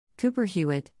Cooper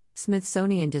Hewitt,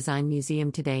 Smithsonian Design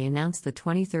Museum today announced the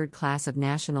 23rd class of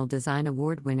National Design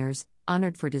Award winners,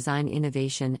 honored for design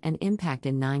innovation and impact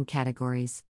in 9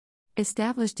 categories.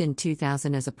 Established in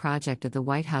 2000 as a project of the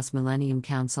White House Millennium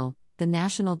Council, the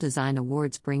National Design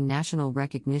Awards bring national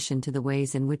recognition to the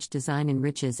ways in which design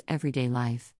enriches everyday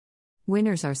life.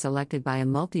 Winners are selected by a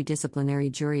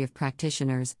multidisciplinary jury of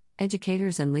practitioners,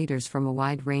 educators, and leaders from a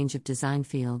wide range of design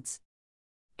fields.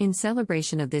 In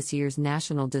celebration of this year's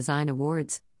National Design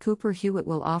Awards, Cooper Hewitt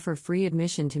will offer free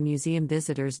admission to museum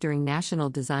visitors during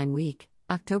National Design Week,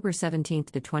 October 17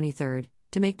 to 23,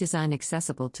 to make design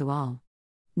accessible to all.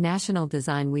 National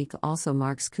Design Week also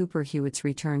marks Cooper Hewitt's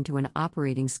return to an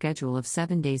operating schedule of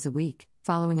 7 days a week,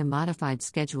 following a modified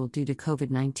schedule due to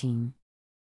COVID-19.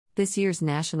 This year's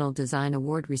National Design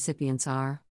Award recipients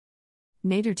are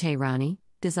Nader Tehrani,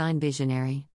 Design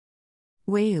Visionary;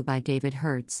 Wayu by David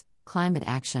Hertz, Climate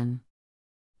Action;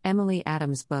 Emily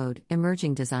Adams Bode,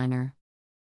 Emerging Designer;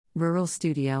 Rural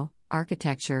Studio,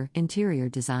 Architecture, Interior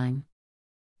Design;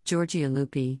 Georgia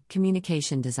Lupi,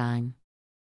 Communication Design;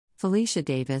 Felicia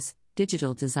Davis,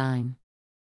 Digital Design;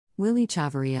 Willie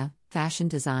Chavarria, Fashion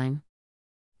Design;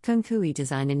 Kunkui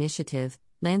Design Initiative,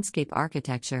 Landscape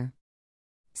Architecture;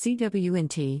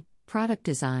 CW&T, Product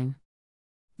Design.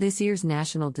 This year's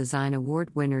National Design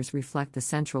Award winners reflect the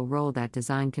central role that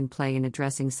design can play in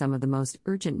addressing some of the most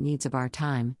urgent needs of our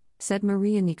time, said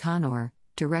Maria Nikanor,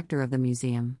 director of the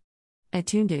museum.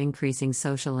 Attuned to increasing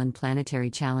social and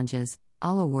planetary challenges,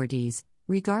 all awardees,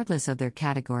 regardless of their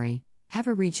category, have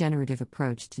a regenerative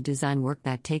approach to design work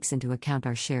that takes into account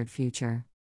our shared future.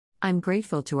 I'm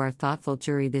grateful to our thoughtful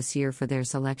jury this year for their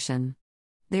selection.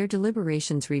 Their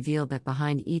deliberations reveal that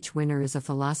behind each winner is a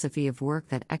philosophy of work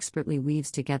that expertly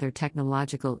weaves together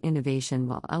technological innovation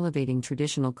while elevating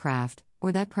traditional craft,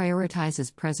 or that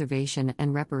prioritizes preservation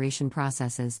and reparation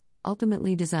processes,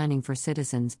 ultimately designing for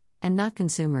citizens, and not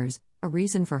consumers, a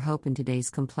reason for hope in today's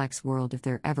complex world if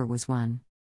there ever was one.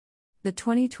 The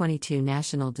 2022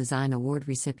 National Design Award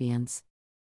recipients: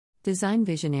 Design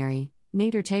Visionary,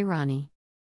 Nader Tehrani.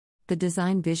 The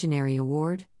Design Visionary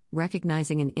Award,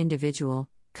 recognizing an individual,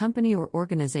 company, or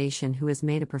organization who has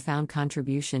made a profound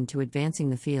contribution to advancing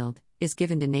the field, is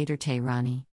given to Nader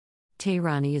Tehrani.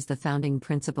 Tehrani is the founding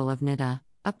principal of NIDA,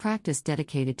 a practice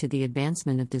dedicated to the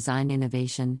advancement of design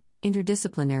innovation,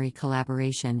 interdisciplinary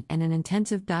collaboration, and an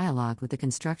intensive dialogue with the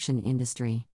construction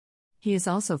industry. He is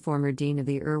also former dean of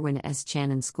the Irwin S.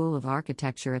 Channon School of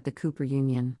Architecture at the Cooper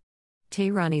Union.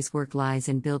 Tehrani's work lies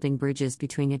in building bridges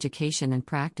between education and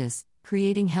practice,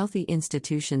 creating healthy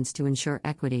institutions to ensure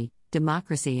equity,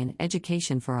 democracy, and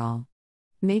education for all.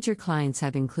 Major clients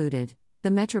have included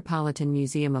the Metropolitan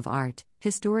Museum of Art,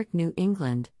 Historic New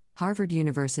England, Harvard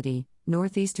University,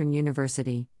 Northeastern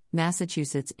University,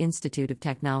 Massachusetts Institute of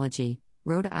Technology,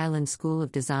 Rhode Island School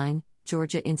of Design,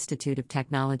 Georgia Institute of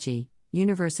Technology,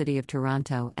 University of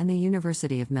Toronto, and the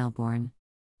University of Melbourne.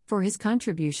 For his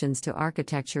contributions to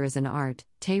architecture as an art,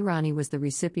 Tehrani was the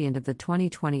recipient of the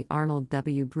 2020 Arnold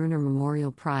W. Bruner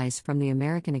Memorial Prize from the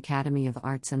American Academy of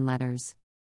Arts and Letters.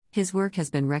 His work has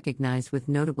been recognized with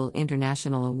notable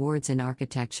international awards in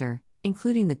architecture,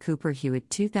 including the Cooper Hewitt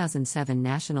 2007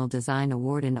 National Design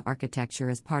Award in Architecture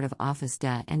as part of Office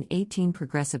DA and 18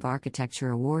 Progressive Architecture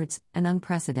Awards, an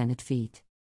unprecedented feat.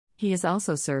 He has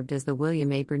also served as the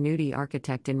William A. Bernuti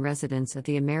Architect in Residence at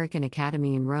the American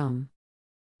Academy in Rome.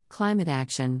 Climate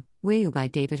Action, Wayu by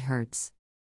David Hertz.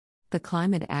 The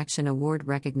Climate Action Award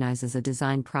recognizes a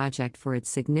design project for its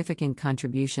significant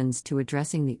contributions to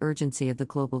addressing the urgency of the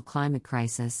global climate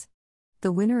crisis.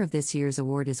 The winner of this year's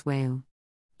award is Wayu.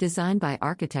 Designed by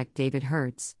architect David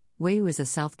Hertz, Wayu is a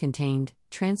self-contained,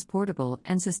 transportable,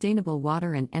 and sustainable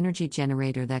water and energy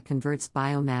generator that converts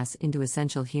biomass into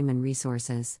essential human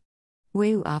resources.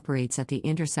 Wayu operates at the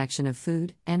intersection of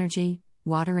food, energy,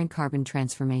 water, and carbon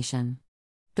transformation.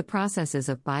 The processes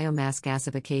of biomass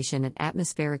gasification and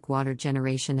atmospheric water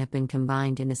generation have been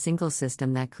combined in a single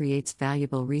system that creates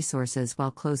valuable resources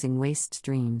while closing waste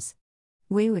streams.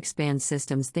 Wayu expands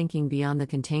systems thinking beyond the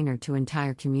container to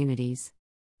entire communities.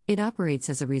 It operates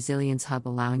as a resilience hub,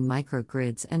 allowing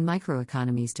microgrids and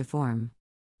microeconomies to form.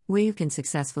 Wayu can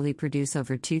successfully produce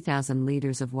over 2,000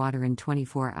 liters of water in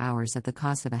 24 hours at the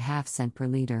cost of a half-cent per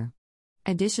liter.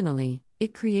 Additionally,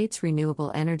 it creates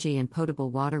renewable energy and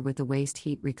potable water with the waste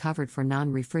heat recovered for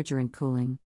non-refrigerant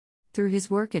cooling. Through his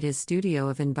work at his Studio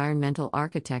of Environmental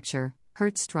Architecture,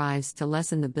 Hertz strives to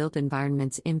lessen the built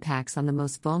environment's impacts on the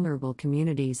most vulnerable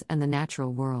communities and the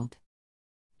natural world.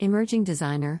 Emerging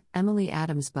Designer, Emily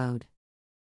Adams Bode.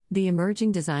 The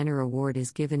Emerging Designer Award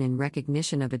is given in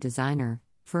recognition of a designer,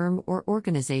 firm, or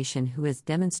organization who has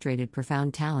demonstrated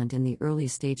profound talent in the early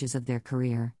stages of their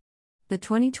career. The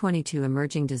 2022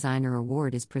 Emerging Designer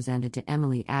Award is presented to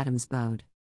Emily Adams Bode.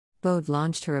 Bode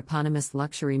launched her eponymous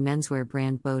luxury menswear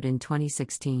brand Bode in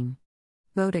 2016.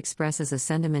 Bode expresses a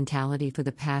sentimentality for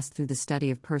the past through the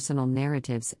study of personal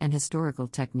narratives and historical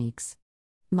techniques.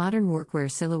 Modern workwear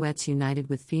silhouettes united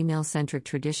with female-centric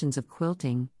traditions of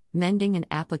quilting, mending, and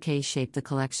applique shape the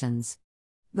collections.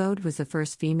 Bode was the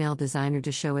first female designer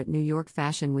to show at New York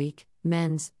Fashion Week,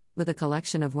 men's, with a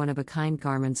collection of one-of-a-kind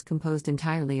garments composed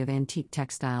entirely of antique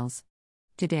textiles.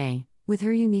 Today, with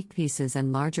her unique pieces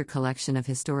and larger collection of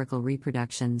historical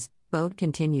reproductions, Bode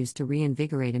continues to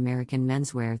reinvigorate American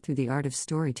menswear through the art of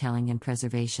storytelling and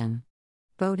preservation.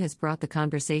 Bode has brought the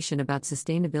conversation about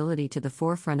sustainability to the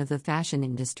forefront of the fashion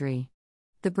industry.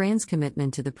 The brand's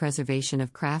commitment to the preservation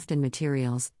of craft and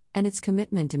materials, and its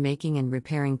commitment to making and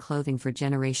repairing clothing for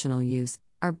generational use,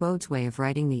 are Bode's way of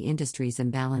righting the industry's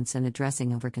imbalance and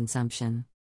addressing overconsumption.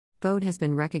 Bode has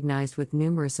been recognized with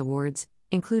numerous awards,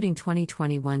 including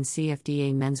 2021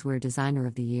 CFDA Menswear Designer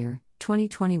of the Year,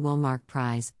 2020 Woolmark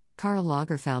Prize, Karl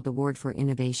Lagerfeld Award for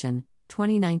Innovation,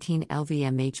 2019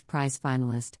 LVMH Prize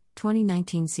finalist,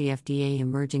 2019 CFDA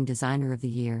Emerging Designer of the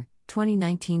Year,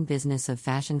 2019 Business of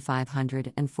Fashion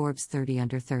 500 and Forbes 30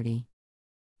 Under 30.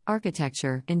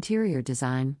 Architecture, interior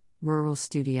design, rural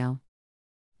studio.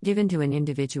 Given to an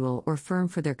individual or firm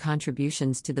for their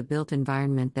contributions to the built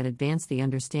environment that advance the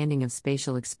understanding of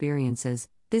spatial experiences,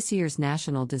 this year's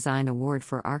National Design Award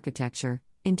for Architecture,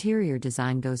 Interior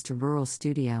Design goes to Rural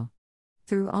Studio.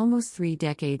 Through almost 3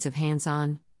 decades of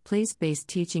hands-on, place-based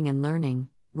teaching and learning,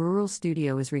 Rural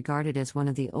Studio is regarded as one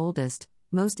of the oldest,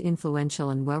 most influential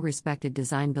and well-respected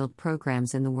design-build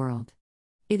programs in the world.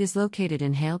 It is located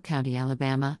in Hale County,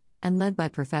 Alabama, and led by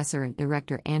Professor and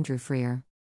Director Andrew Freer.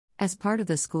 As part of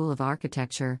the School of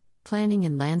Architecture, Planning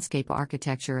and Landscape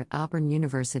Architecture at Auburn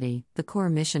University, the core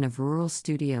mission of Rural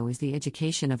Studio is the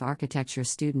education of architecture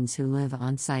students who live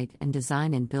on-site and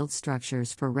design and build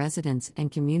structures for residents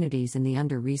and communities in the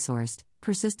under-resourced,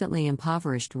 persistently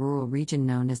impoverished rural region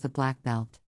known as the Black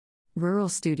Belt. Rural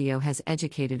Studio has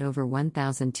educated over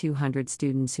 1,200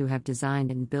 students who have designed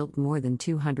and built more than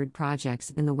 200 projects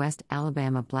in the West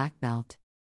Alabama Black Belt.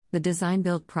 The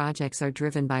design-build projects are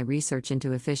driven by research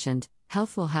into efficient,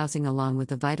 healthful housing along with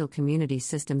the vital community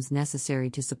systems necessary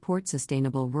to support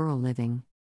sustainable rural living.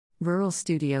 Rural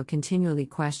Studio continually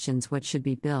questions what should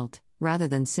be built, rather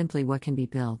than simply what can be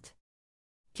built.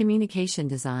 Communication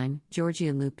Design,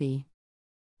 Georgia Lupi.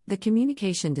 The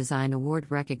Communication Design Award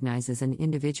recognizes an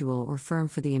individual or firm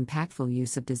for the impactful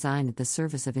use of design at the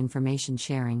service of information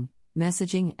sharing,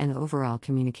 messaging, and overall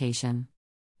communication.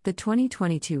 The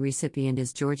 2022 recipient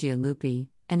is Georgia Lupi,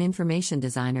 an information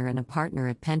designer and a partner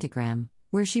at Pentagram,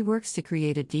 where she works to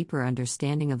create a deeper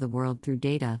understanding of the world through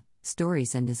data,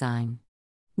 stories, and design.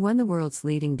 One of the world's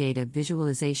leading data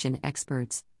visualization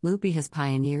experts, Lupi has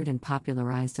pioneered and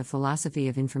popularized a philosophy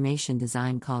of information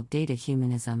design called data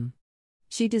humanism.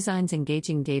 She designs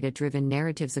engaging data-driven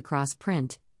narratives across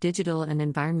print, digital, and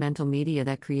environmental media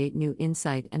that create new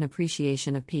insight and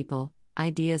appreciation of people,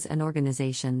 ideas, and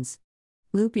organizations.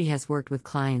 Lupi has worked with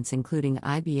clients including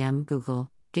IBM, Google,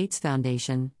 Gates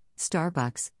Foundation,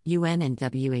 Starbucks, UN, and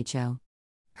WHO.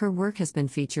 Her work has been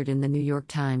featured in The New York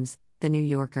Times, The New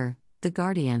Yorker, The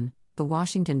Guardian, The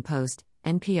Washington Post,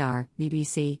 NPR,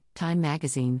 BBC, Time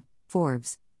Magazine,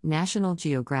 Forbes, National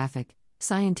Geographic,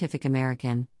 Scientific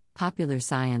American, Popular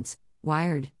Science,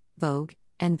 Wired, Vogue,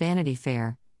 and Vanity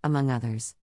Fair, among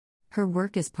others. Her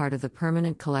work is part of the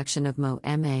permanent collection of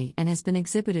MoMA and has been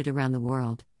exhibited around the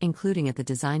world, including at the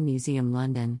Design Museum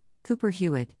London, Cooper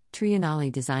Hewitt,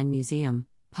 Triennale Design Museum,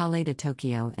 Palais de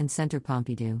Tokyo, and Centre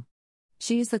Pompidou.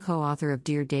 She is the co-author of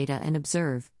Dear Data and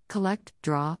Observe, Collect,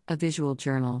 Draw, a visual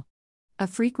journal. A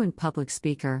frequent public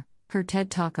speaker, her TED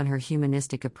Talk on her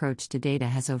humanistic approach to data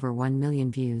has over 1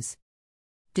 million views.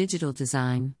 Digital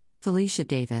Design, Felicia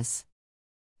Davis.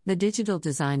 The Digital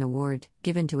Design Award,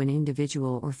 given to an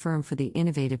individual or firm for the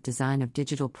innovative design of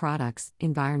digital products,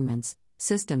 environments,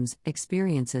 systems,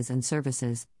 experiences, and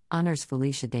services, honors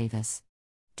Felicia Davis.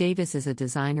 Davis is a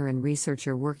designer and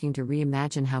researcher working to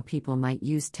reimagine how people might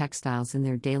use textiles in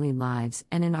their daily lives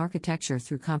and in architecture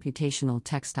through computational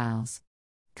textiles.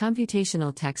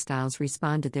 Computational textiles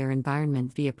respond to their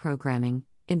environment via programming,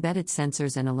 embedded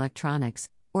sensors, and electronics,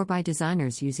 or by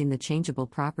designers using the changeable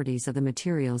properties of the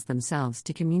materials themselves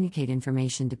to communicate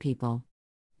information to people.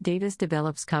 Davis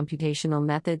develops computational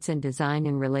methods and design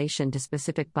in relation to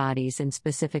specific bodies in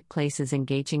specific places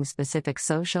engaging specific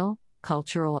social,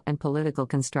 cultural, and political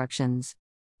constructions.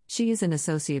 She is an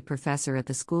associate professor at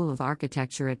the School of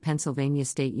Architecture at Pennsylvania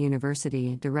State University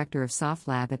and director of Soft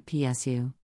Lab at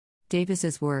PSU.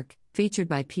 Davis's work, featured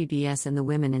by PBS in the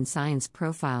Women in Science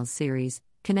Profiles series,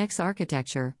 connects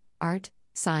architecture, art,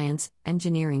 science,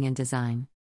 engineering, and design.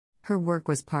 Her work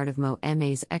was part of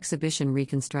MoMA's exhibition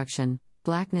Reconstruction,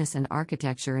 Blackness and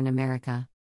Architecture in America.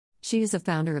 She is a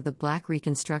founder of the Black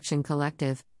Reconstruction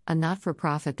Collective, a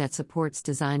not-for-profit that supports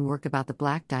design work about the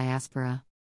Black diaspora.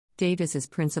 Davis is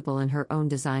principal in her own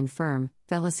design firm,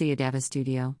 Felicia Davis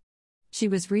Studio. She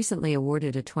was recently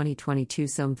awarded a 2022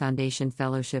 Somme Foundation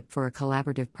Fellowship for a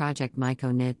collaborative project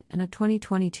MyCoNIT and a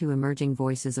 2022 Emerging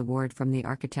Voices Award from the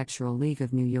Architectural League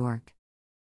of New York.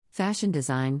 Fashion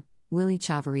Design, Willy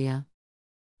Chavarria.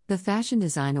 The Fashion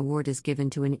Design Award is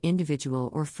given to an individual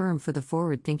or firm for the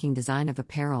forward-thinking design of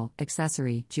apparel,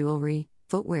 accessory, jewelry,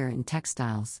 footwear, and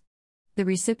textiles. The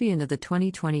recipient of the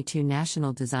 2022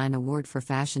 National Design Award for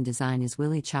Fashion Design is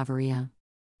Willy Chavarria.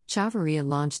 Chavarria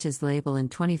launched his label in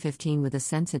 2015 with a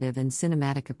sensitive and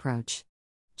cinematic approach.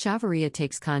 Chavarria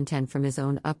takes content from his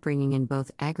own upbringing in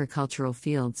both agricultural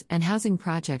fields and housing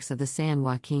projects of the San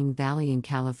Joaquin Valley in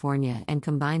California and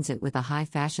combines it with a high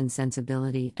fashion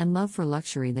sensibility and love for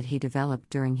luxury that he developed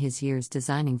during his years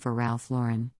designing for Ralph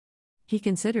Lauren. He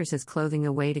considers his clothing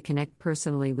a way to connect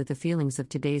personally with the feelings of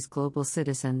today's global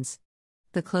citizens.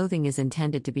 The clothing is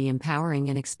intended to be empowering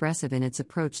and expressive in its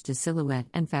approach to silhouette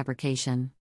and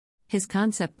fabrication. His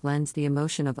concept blends the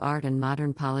emotion of art and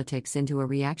modern politics into a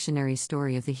reactionary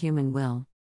story of the human will.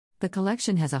 The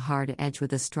collection has a hard edge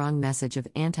with a strong message of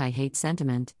anti-hate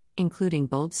sentiment, including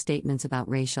bold statements about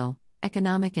racial,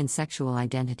 economic, and sexual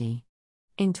identity.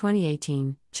 In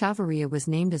 2018, Chavarria was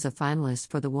named as a finalist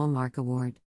for the Woolmark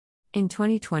Award. In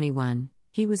 2021,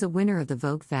 he was a winner of the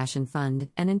Vogue Fashion Fund,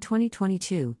 and in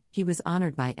 2022, he was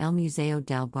honored by El Museo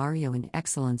del Barrio in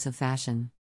Excellence of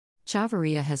Fashion.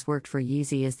 Chavarria has worked for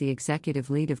Yeezy as the executive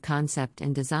lead of concept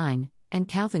and design, and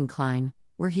Calvin Klein,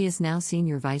 where he is now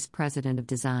senior vice president of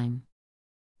design.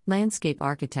 Landscape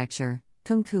Architecture,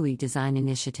 Kungkui Design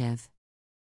Initiative.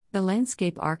 The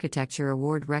Landscape Architecture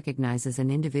Award recognizes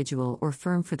an individual or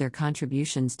firm for their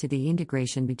contributions to the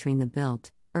integration between the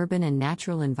built, urban, and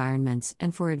natural environments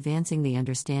and for advancing the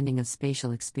understanding of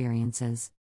spatial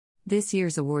experiences. This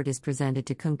year's award is presented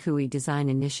to Kungkui Design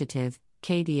Initiative,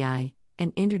 KDI,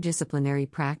 an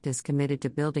interdisciplinary practice committed to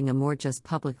building a more just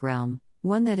public realm,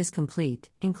 one that is complete,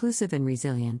 inclusive, and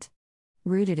resilient.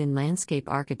 Rooted in landscape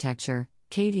architecture,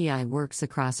 KDI works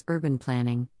across urban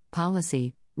planning,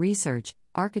 policy, research,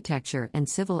 architecture, and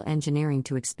civil engineering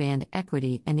to expand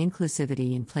equity and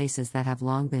inclusivity in places that have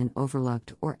long been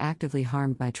overlooked or actively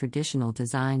harmed by traditional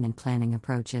design and planning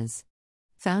approaches.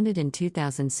 Founded in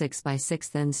 2006 by 6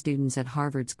 then students at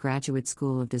Harvard's Graduate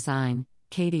School of Design,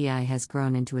 KDI has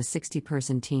grown into a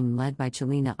 60-person team led by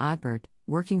Chelina Odbert,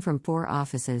 working from 4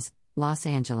 offices: Los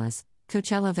Angeles,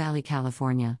 Coachella Valley,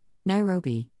 California,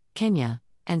 Nairobi, Kenya,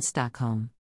 and Stockholm.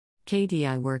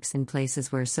 KDI works in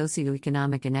places where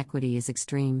socioeconomic inequity is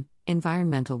extreme,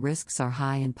 environmental risks are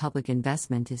high, and public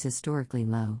investment is historically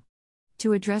low.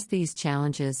 To address these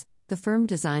challenges, the firm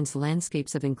designs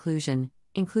landscapes of inclusion,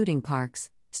 including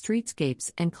parks,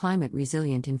 streetscapes, and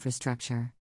climate-resilient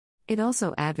infrastructure. It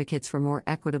also advocates for more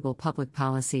equitable public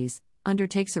policies,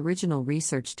 undertakes original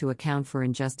research to account for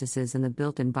injustices in the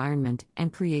built environment,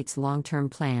 and creates long-term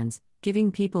plans,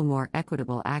 giving people more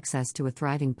equitable access to a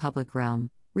thriving public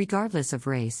realm, regardless of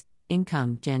race,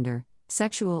 income, gender,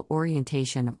 sexual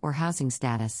orientation, or housing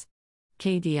status.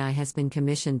 KDI has been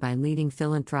commissioned by leading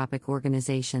philanthropic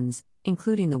organizations,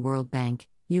 including the World Bank,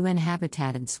 UN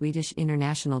Habitat, and Swedish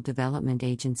International Development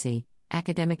Agency,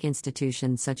 academic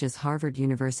institutions such as Harvard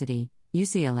University,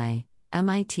 UCLA,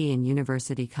 MIT, and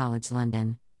University College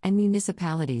London, and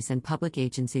municipalities and public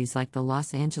agencies like the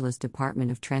Los Angeles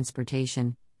Department of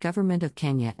Transportation, Government of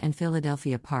Kenya, and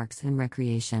Philadelphia Parks and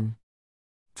Recreation.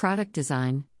 Product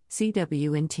Design,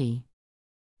 CW&T.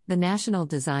 The National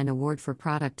Design Award for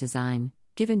Product Design,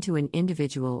 given to an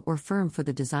individual or firm for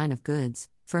the design of goods,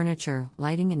 furniture,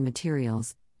 lighting, and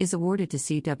materials, is awarded to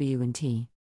CW&T.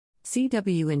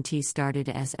 CW&T started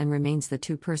as and remains the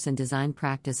 2-person design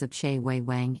practice of Che Wei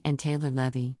Wang and Taylor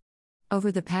Levy.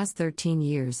 Over the past 13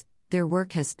 years, their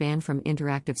work has spanned from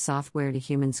interactive software to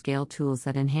human-scale tools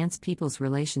that enhance people's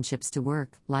relationships to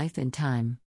work, life, and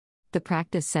time. The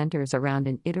practice centers around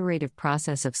an iterative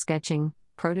process of sketching,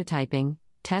 prototyping,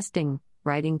 testing,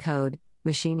 writing code,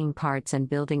 machining parts, and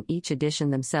building each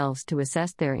edition themselves to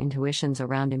assess their intuitions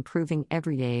around improving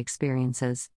everyday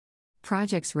experiences.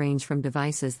 Projects range from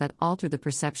devices that alter the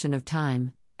perception of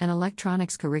time, an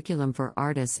electronics curriculum for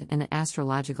artists, and an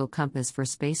astrological compass for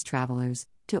space travelers,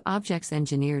 to objects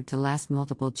engineered to last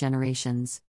multiple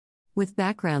generations. With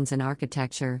backgrounds in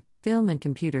architecture, film, and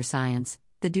computer science,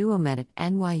 the duo met at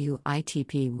NYU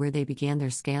ITP, where they began their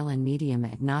scale and medium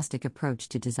agnostic approach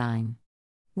to design.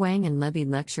 Wang and Levy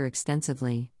lecture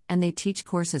extensively, and they teach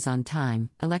courses on time,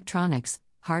 electronics,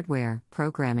 hardware,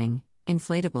 programming,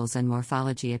 inflatables, and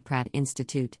morphology at Pratt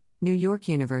Institute, New York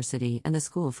University, and the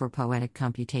School for Poetic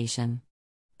Computation.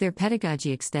 Their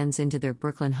pedagogy extends into their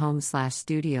Brooklyn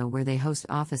home/studio, where they host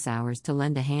office hours to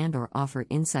lend a hand or offer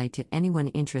insight to anyone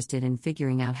interested in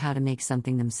figuring out how to make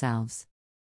something themselves.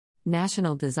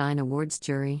 National Design Awards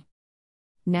Jury.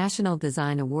 National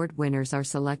Design Award winners are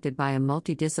selected by a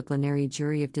multidisciplinary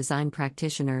jury of design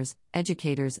practitioners,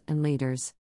 educators, and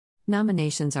leaders.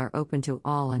 Nominations are open to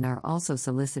all and are also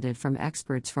solicited from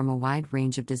experts from a wide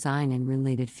range of design and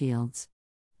related fields.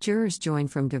 Jurors join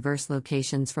from diverse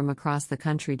locations from across the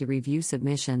country to review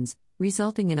submissions,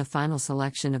 resulting in a final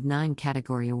selection of 9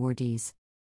 category awardees.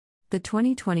 The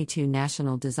 2022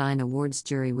 National Design Awards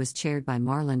jury was chaired by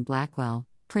Marlon Blackwell,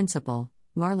 Principal,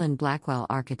 Marlon Blackwell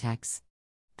Architects.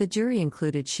 The jury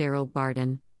included Cheryl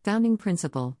Barden, Founding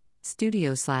Principal,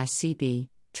 Studio/CB,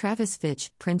 Travis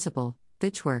Fitch, Principal,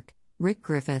 Fitchwork, Rick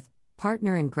Griffith,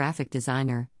 Partner and Graphic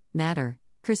Designer, Matter,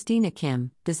 Christina Kim,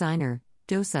 Designer,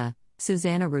 DOSA,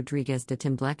 Susana Rodriguez de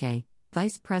Tembleque,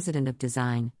 Vice President of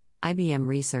Design, IBM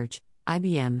Research,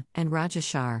 IBM, and Raja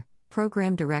Shah,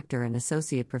 Program Director and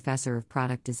Associate Professor of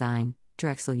Product Design,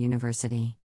 Drexel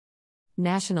University.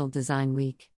 National Design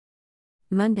Week.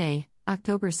 Monday,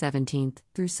 October 17th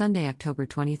through Sunday, October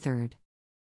 23rd.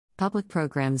 Public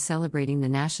programs celebrating the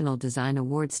National Design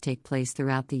Awards take place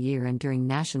throughout the year and during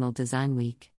National Design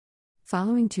Week.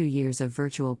 Following 2 years of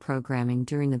virtual programming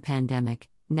during the pandemic,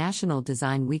 National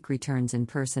Design Week returns in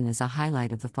person as a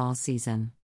highlight of the fall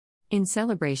season. In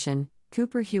celebration,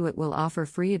 Cooper Hewitt will offer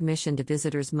free admission to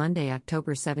visitors Monday,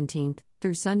 October 17th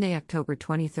through Sunday, October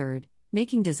 23rd,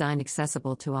 making design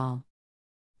accessible to all.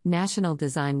 National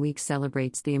Design Week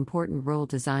celebrates the important role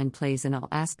design plays in all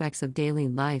aspects of daily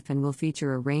life and will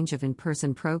feature a range of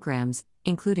in-person programs,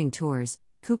 including tours,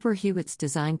 Cooper Hewitt's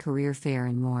Design Career Fair,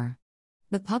 and more.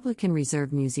 The public can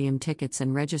reserve museum tickets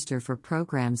and register for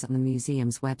programs on the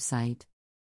museum's website.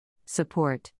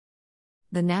 Support.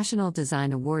 The National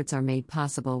Design Awards are made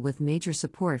possible with major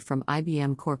support from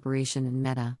IBM Corporation and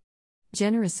Meta.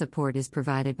 Generous support is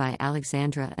provided by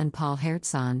Alexandra and Paul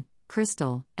Hertzon,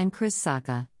 Crystal and Chris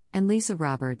Saka, and Lisa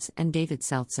Roberts and David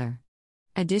Seltzer.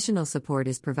 Additional support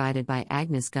is provided by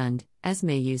Agnes Gund, Esme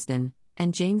Usden,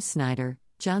 and James Snyder,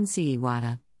 John C.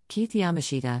 Iwata, Keith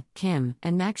Yamashita, Kim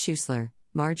and Max Schuessler,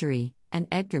 Marjorie, and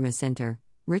Edgar Macinter,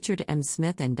 Richard M.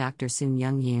 Smith and Dr. Soon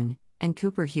Young Yoon, and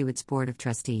Cooper Hewitt's Board of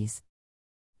Trustees.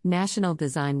 National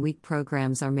Design Week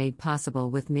programs are made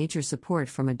possible with major support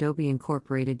from Adobe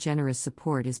Incorporated. Generous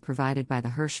support is provided by the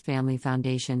Hirsch Family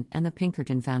Foundation and the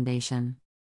Pinkerton Foundation.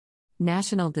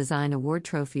 National Design Award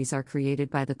trophies are created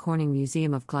by the Corning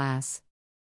Museum of Glass.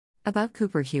 About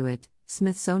Cooper Hewitt,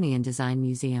 Smithsonian Design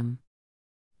Museum.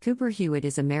 Cooper Hewitt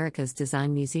is America's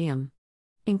design museum.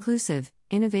 Inclusive,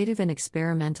 innovative, and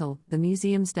experimental, the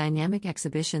museum's dynamic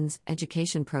exhibitions,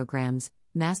 education programs,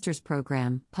 master's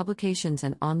program, publications,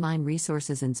 and online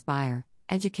resources inspire,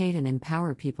 educate, and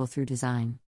empower people through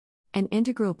design. An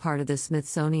integral part of the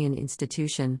Smithsonian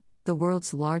Institution, the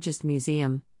world's largest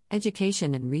museum,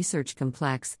 education and research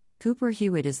complex, Cooper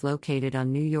Hewitt is located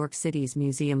on New York City's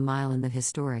Museum Mile in the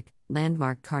historic,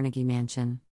 landmark Carnegie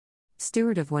Mansion.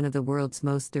 Steward of one of the world's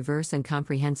most diverse and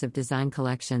comprehensive design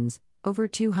collections, over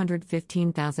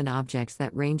 215,000 objects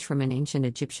that range from an ancient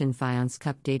Egyptian faience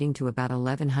cup dating to about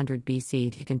 1100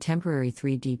 BC to contemporary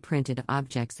 3D printed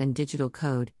objects and digital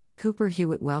code, Cooper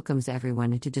Hewitt welcomes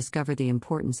everyone to discover the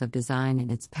importance of design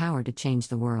and its power to change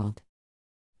the world.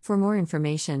 For more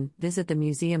information, visit the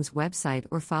museum's website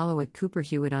or follow at Cooper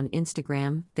Hewitt on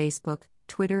Instagram, Facebook,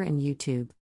 Twitter, and YouTube.